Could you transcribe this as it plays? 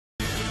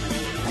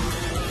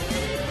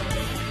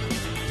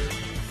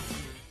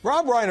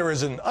Rob Reiner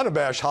is an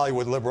unabashed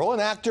Hollywood liberal, an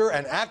actor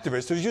and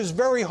activist who's used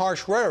very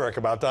harsh rhetoric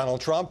about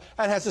Donald Trump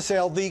and has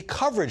assailed the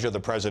coverage of the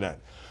president.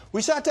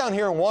 We sat down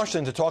here in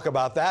Washington to talk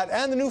about that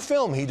and the new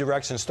film he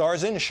directs and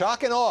stars in,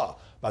 Shock and Awe,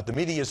 about the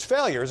media's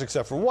failures,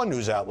 except for one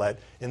news outlet,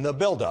 in the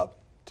buildup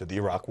to the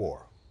Iraq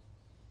War.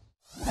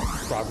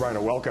 Rob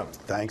Reiner, welcome.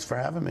 Thanks for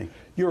having me.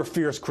 You're a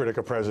fierce critic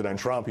of President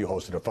Trump. You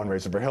hosted a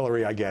fundraiser for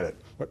Hillary. I get it.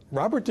 But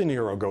Robert De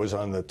Niro goes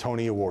on the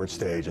Tony Award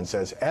stage and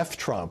says, F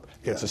Trump,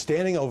 gets a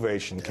standing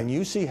ovation. Can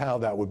you see how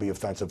that would be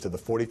offensive to the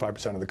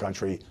 45% of the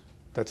country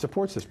that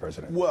supports this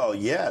president? Well,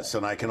 yes,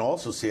 and I can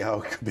also see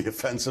how it could be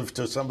offensive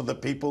to some of the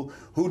people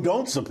who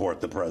don't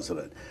support the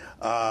president.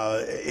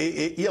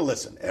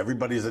 Listen,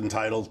 everybody's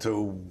entitled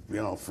to,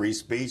 free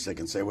speech. They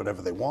can say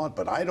whatever they want,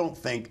 but I don't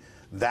think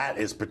that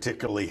is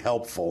particularly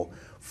helpful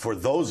for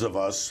those of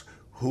us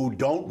who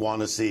don't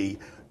want to see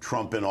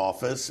Trump in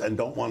office and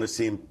don't want to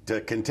see him to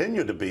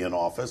continue to be in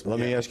office. Let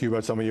me ask you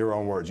about some of your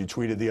own words. You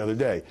tweeted the other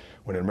day,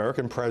 when an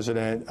American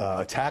president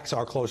attacks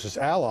our closest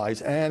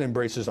allies and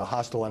embraces a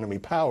hostile enemy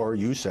power,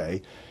 you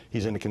say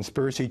he's in a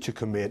conspiracy to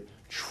commit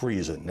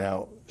treason.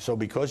 Now, so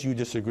because you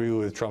disagree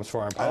with Trump's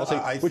foreign policy,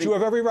 which you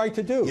have every right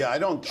to do. Yeah, I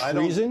don't.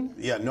 Treason?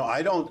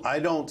 I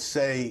don't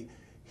say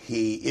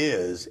he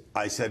is.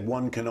 I said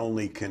one can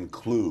only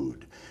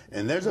conclude.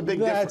 And there's a big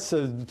difference. That's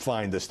a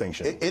fine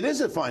distinction. It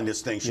is a fine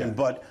distinction,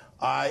 but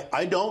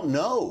I don't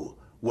know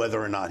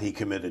whether or not he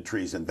committed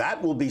treason.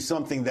 That will be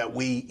something that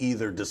we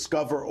either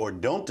discover or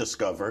don't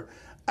discover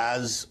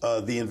as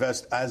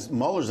as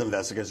Mueller's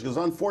investigation. Because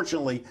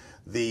unfortunately,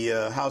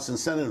 the House and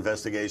Senate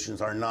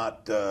investigations are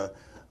not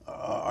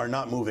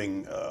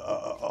moving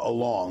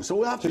along. So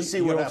we'll have to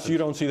see what happens. So you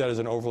don't see that as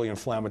an overly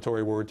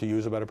inflammatory word to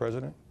use about a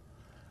president?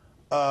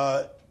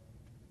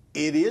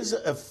 It is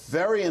a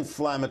very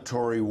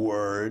inflammatory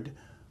word,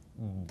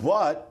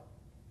 but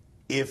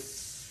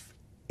if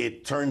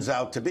it turns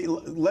out to be,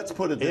 let's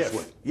put it this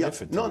way. Yeah,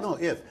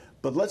 if.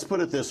 But let's put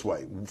it this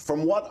way.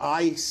 From what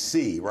I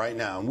see right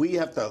now, and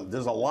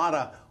there's a lot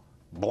of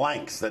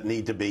blanks that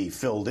need to be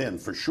filled in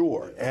for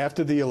sure.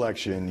 After the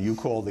election, you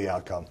called the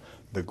outcome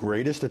the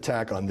greatest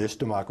attack on this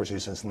democracy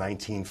since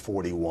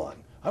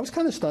 1941. I was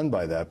kind of stunned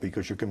by that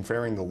because you're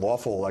comparing the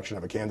lawful election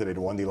of a candidate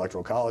who won the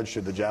Electoral College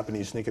to the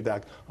Japanese sneak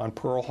attack on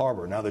Pearl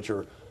Harbor. Now that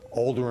you're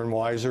older and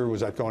wiser,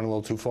 was that going a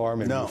little too far?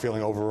 Maybe you were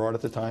feeling overwrought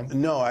at the time?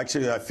 No,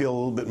 actually, I feel a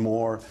little bit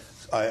more.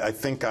 I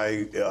think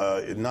I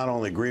not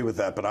only agree with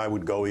that, but I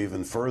would go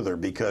even further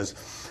because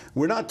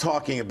we're not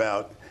talking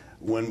about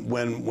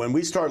when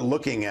we start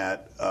looking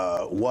at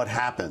what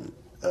happened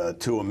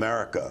to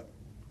America.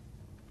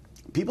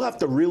 People have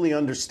to really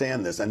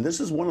understand this, and this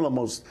is one of the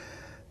most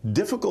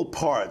difficult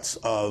parts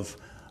of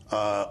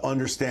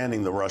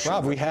understanding the Russian.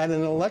 Rob, we had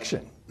an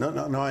election.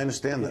 No, I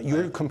understand that.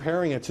 You're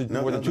comparing it to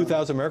more than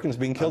 2,000 Americans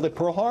being killed at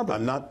Pearl Harbor.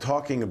 I'm not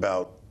talking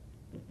about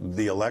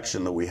the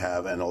election that we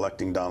have and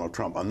electing Donald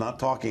Trump. I'm not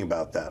talking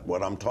about that.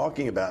 What I'm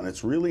talking about, and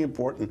it's really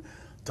important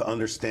to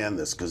understand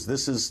this because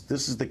this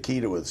is the key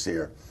to us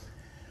here.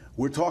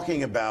 We're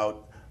talking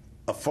about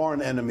a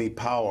foreign enemy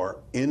power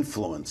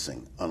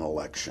influencing an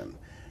election.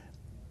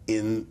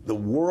 In the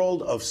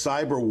world of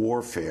cyber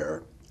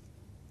warfare,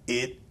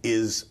 it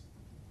is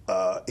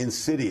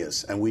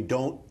insidious, and we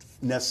don't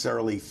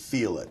necessarily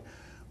feel it.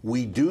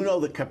 We do know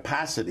the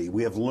capacity.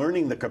 We have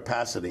learning the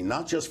capacity,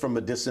 not just from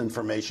a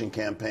disinformation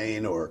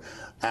campaign or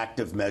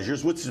active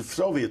measures, which the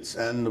Soviets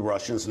and the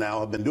Russians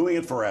now have been doing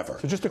it forever.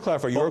 So just to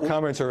clarify, your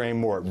comments are aimed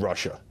more at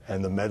Russia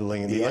and the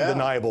meddling, and the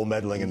undeniable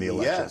meddling in the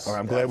election. Yes. All right,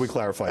 I'm glad we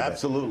clarified that.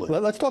 Absolutely.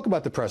 Let's talk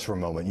about the press for a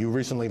moment. You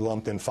recently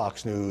lumped in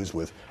Fox News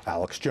with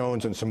Alex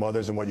Jones and some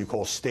others in what you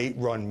call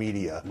state-run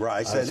media. Right,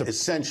 I said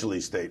essentially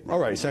state-run. All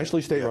right,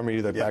 essentially state-run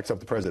media that backs up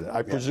the president.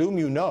 I presume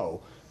you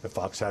know that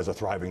Fox has a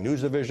thriving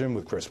news division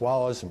with Chris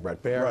Wallace and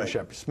Brett Baer and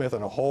Shepard Smith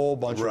and a whole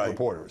bunch of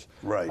reporters.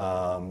 Right.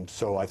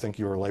 So I think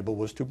your label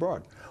was too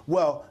broad.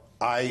 Well,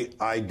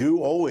 I do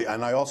always,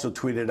 and I also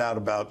tweeted out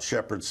about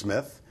Shepard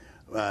Smith.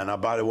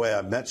 And by the way,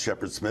 I've met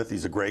Shepard Smith.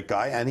 He's a great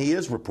guy, and he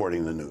is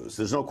reporting the news.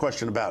 There's no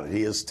question about it.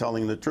 He is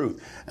telling the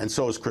truth, and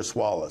so is Chris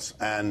Wallace.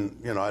 And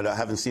I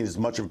haven't seen as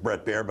much of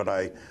Brett Baer, but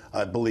I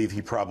believe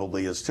he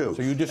probably is too.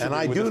 So you disagree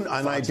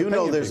and I do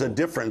know there's a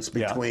difference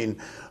between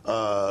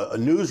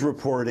news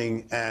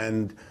reporting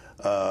and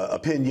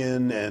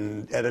opinion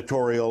and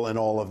editorial and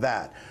all of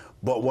that.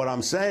 But what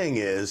I'm saying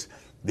is,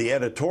 the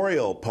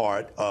editorial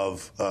part of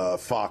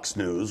Fox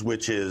News,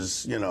 which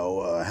is,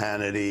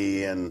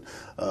 Hannity and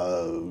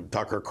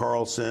Tucker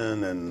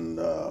Carlson and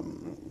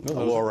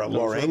Laura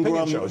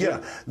Ingraham,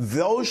 shows,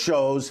 those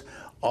shows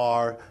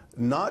are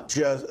not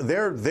just,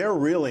 they're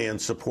really in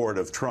support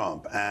of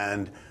Trump.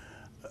 And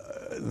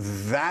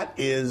that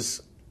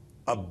is,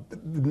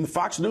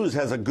 Fox News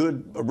has a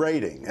good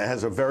rating. It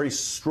has a very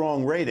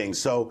strong rating.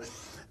 So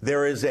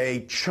there is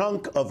a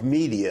chunk of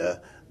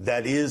media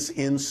that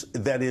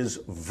is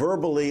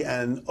verbally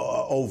and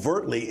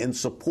overtly in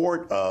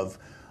support of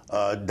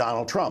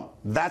Donald Trump.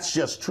 That's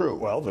just true.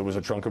 Well, there was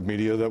a chunk of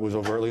media that was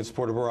overtly in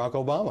support of Barack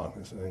Obama,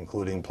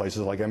 including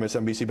places like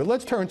MSNBC. But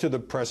let's turn to the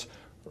press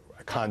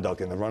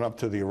conduct in the run-up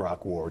to the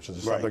Iraq War, which is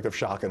the subject of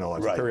shock and awe.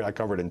 It's a period I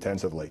covered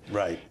intensively.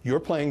 Right. You're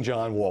playing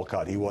John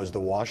Walcott. He was the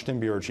Washington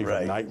bureau chief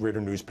of Knight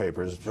Ridder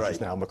newspapers, which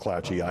is now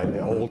McClatchy, an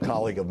old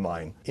colleague of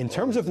mine. In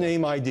terms of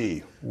name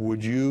ID,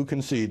 would you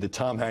concede that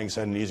Tom Hanks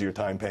had an easier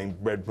time playing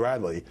Red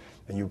Bradley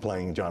than you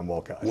playing John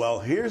Walcott? Well,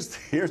 here's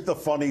the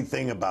funny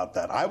thing about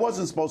that. I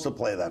wasn't supposed to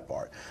play that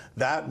part.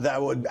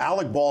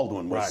 Alec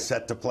Baldwin was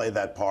set to play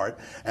that part,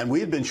 and we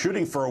had been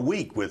shooting for a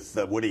week with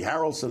Woody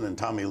Harrelson and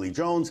Tommy Lee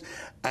Jones.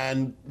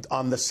 And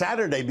on the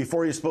Saturday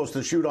before you're supposed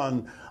to shoot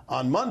on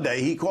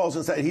Monday, he calls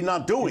and said he's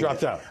not doing it. He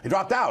dropped out. He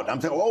dropped out.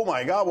 I'm thinking, oh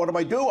my God, what do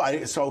I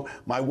do? So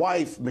my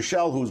wife,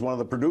 Michelle, who's one of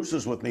the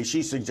producers with me,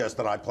 she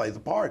suggested I play the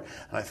part.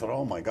 And I thought,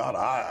 oh my God,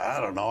 I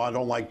don't know. I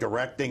don't like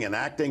directing and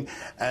acting.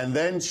 And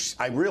then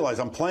I realized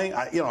I'm playing,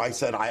 I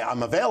said,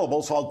 I'm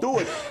available, so I'll do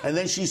it. And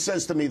then she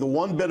says to me, the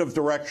one bit of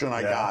direction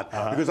I got,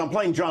 because I'm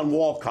playing John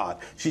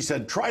Walcott, she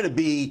said, try to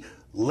be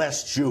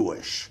less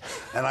Jewish.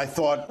 And I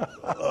thought,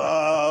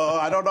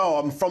 I don't know.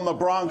 I'm from the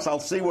Bronx. I'll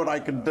see what I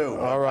can do.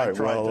 All right.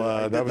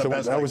 Well,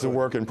 that was a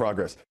work in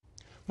progress.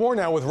 More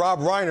now with Rob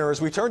Reiner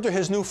as we turn to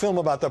his new film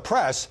about the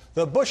press,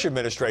 the Bush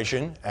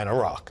administration, and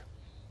Iraq.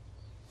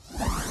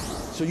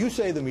 So you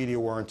say the media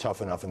weren't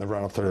tough enough in the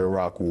run-up to the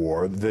Iraq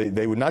War.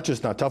 They were not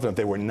just not tough enough,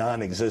 they were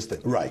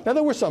non-existent. Right. Now,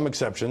 there were some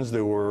exceptions.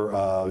 There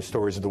were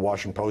stories of the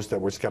Washington Post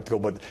that were skeptical,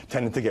 but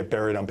tended to get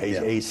buried on page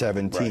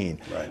A17.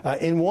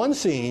 Right. In one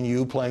scene,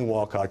 you playing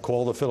Walcott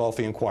called the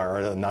Philadelphia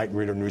Inquirer, a Knight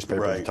Ridder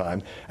newspaper at the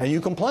time, and you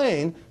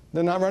complained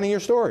they're not running your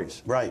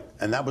stories. Right,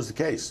 and that was the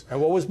case. And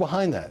what was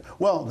behind that?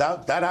 Well,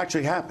 that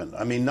actually happened.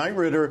 I mean, Knight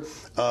Ridder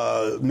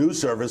News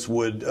Service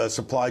would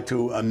supply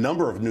to a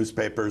number of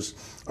newspapers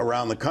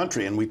around the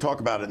country, and we talk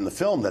about it in the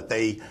film that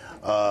they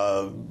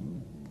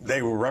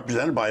were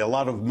represented by a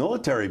lot of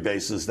military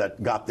bases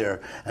that got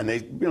there, and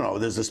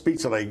there's a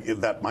speech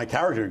that my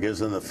character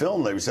gives in the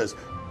film that he says,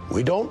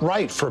 "We don't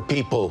write for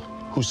people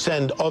who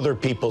send other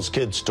people's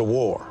kids to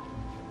war.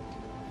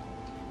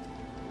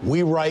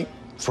 We write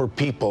for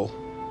people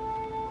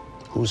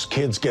whose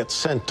kids get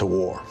sent to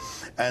war."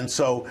 And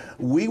so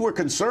we were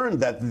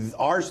concerned that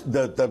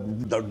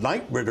the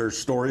Knight Ridder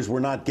stories were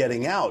not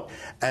getting out,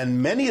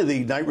 and many of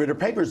the Knight Ridder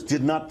papers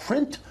did not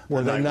print.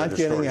 Were they not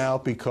getting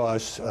out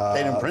because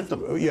they didn't print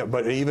them? Yeah,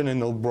 but even in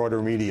the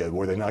broader media,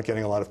 were they not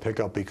getting a lot of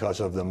pickup because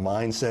of the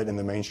mindset in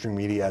the mainstream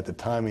media at the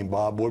time? I mean,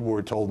 Bob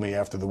Woodward told me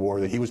after the war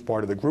that he was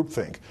part of the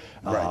groupthink,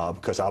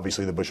 because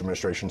obviously the Bush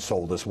administration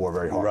sold this war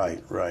very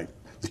hard. Right.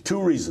 The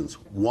two reasons.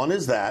 One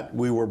is that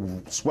we were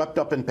swept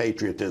up in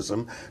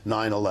patriotism,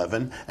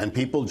 9/11, and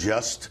people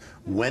just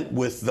went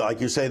with, like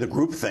you say, the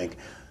groupthink.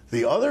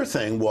 The other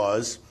thing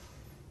was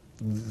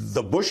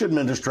the Bush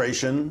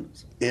administration,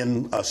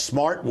 in a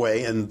smart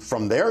way, and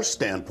from their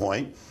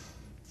standpoint,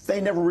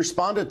 they never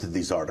responded to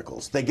these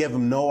articles. They gave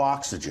them no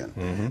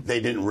oxygen.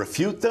 They didn't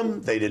refute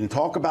them. They didn't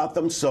talk about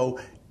them. So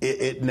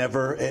it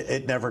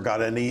never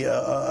got any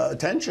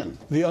attention.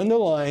 The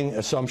underlying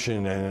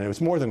assumption, and it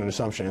was more than an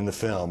assumption in the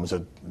film, is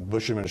that the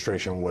Bush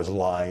administration was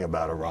lying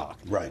about Iraq.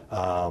 Right.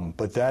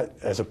 But that,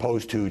 as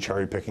opposed to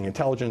cherry-picking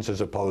intelligence,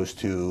 as opposed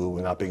to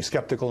not being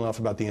skeptical enough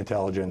about the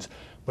intelligence.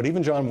 But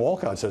even John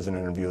Walcott says in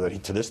an interview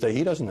that to this day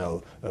he doesn't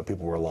know that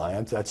people were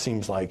lying. That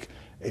seems like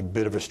a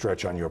bit of a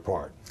stretch on your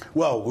part.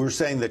 Well, we're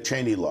saying that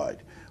Cheney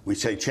lied. We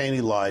say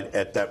Cheney lied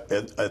at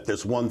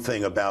this one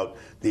thing about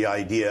the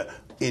idea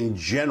in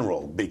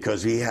general,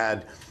 because he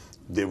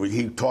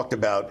talked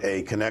about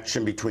a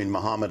connection between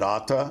Muhammad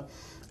Atta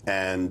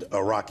and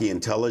Iraqi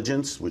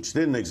intelligence, which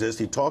didn't exist.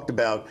 He talked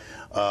about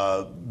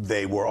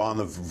they were on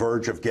the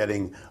verge of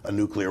getting a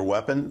nuclear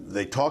weapon.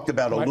 They talked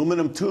about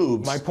aluminum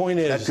tubes. My point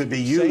is, that could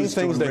be used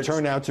saying things that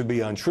turn out to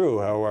be untrue,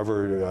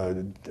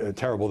 however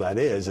terrible that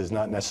is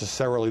not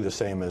necessarily the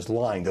same as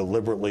lying,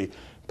 deliberately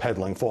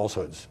peddling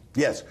falsehoods.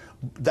 Yes,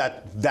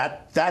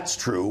 that's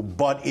true.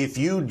 But if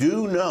you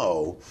do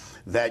know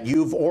that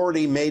you've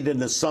already made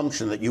an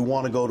assumption that you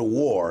want to go to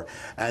war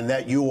and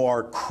that you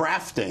are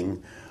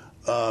crafting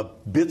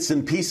bits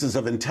and pieces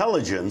of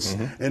intelligence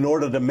in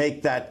order to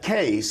make that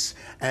case,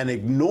 and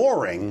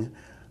ignoring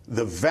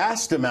the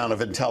vast amount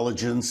of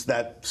intelligence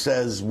that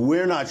says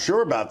we're not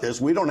sure about this,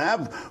 we don't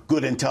have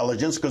good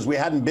intelligence because we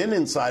hadn't been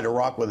inside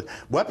Iraq with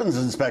weapons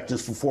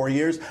inspectors for 4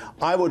 years,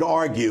 I would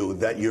argue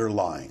that you're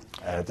lying.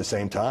 And at the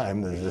same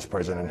time, this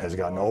president has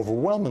gotten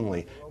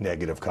overwhelmingly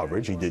negative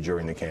coverage. He did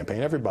during the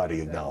campaign.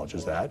 Everybody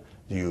acknowledges that.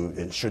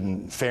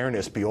 Shouldn't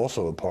fairness be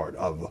also a part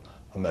of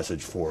a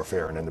message for a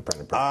fair and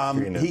independent press?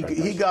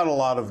 He got a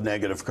lot of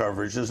negative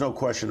coverage. There's no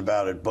question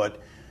about it. But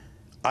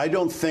I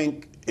don't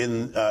think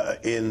during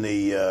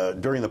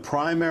the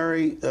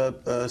primary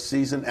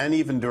season and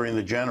even during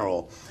the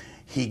general,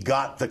 he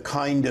got the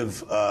kind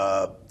of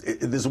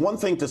there's one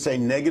thing to say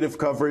negative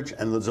coverage,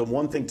 and there's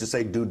one thing to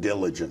say due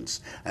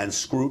diligence and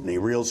scrutiny,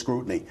 real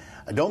scrutiny.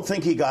 I don't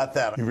think he got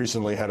that. You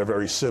recently had a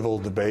very civil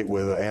debate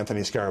with Anthony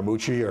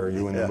Scaramucci. Are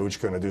you and the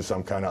Mooch going to do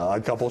some kind of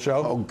odd couple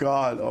show? Oh,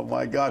 God. Oh,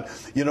 my God.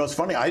 You know, it's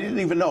funny. I didn't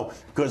even know,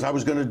 because I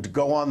was going to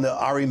go on the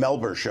Ari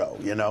Melber show,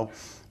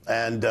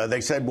 And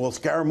they said, well,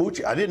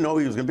 Scaramucci, I didn't know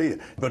he was going to be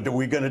there. But are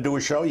we going to do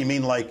a show? You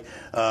mean like,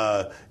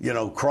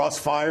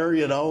 Crossfire,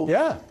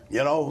 Yeah.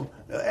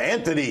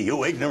 Anthony,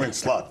 you ignorant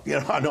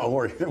slut. I know,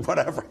 or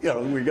whatever.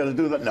 We're going to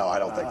do that? No, I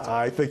don't think so.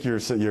 I think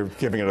you're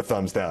giving it a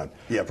thumbs down.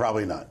 Yeah,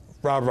 probably not.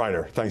 Rob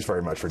Reiner, thanks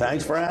very much for doing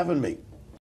this. Thanks for having me.